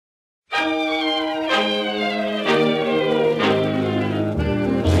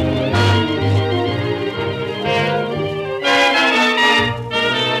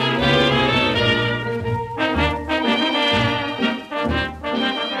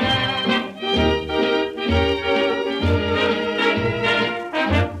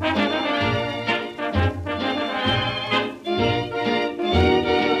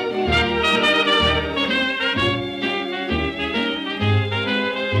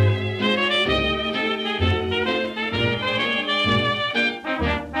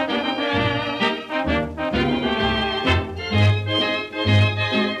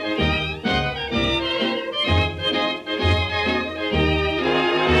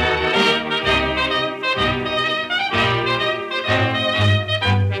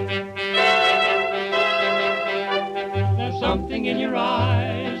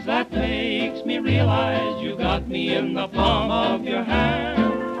the palm of your hand.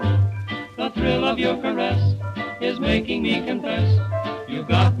 The thrill of your caress is making me confess you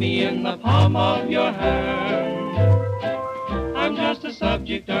got me in the palm of your hand. I'm just a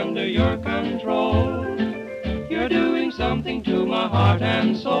subject under your control. You're doing something to my heart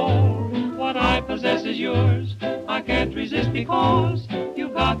and soul. What I possess is yours. I can't resist because you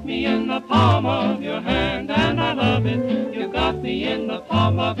got me in the palm of your hand. And I love it. You got me in the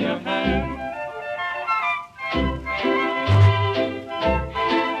palm of your hand.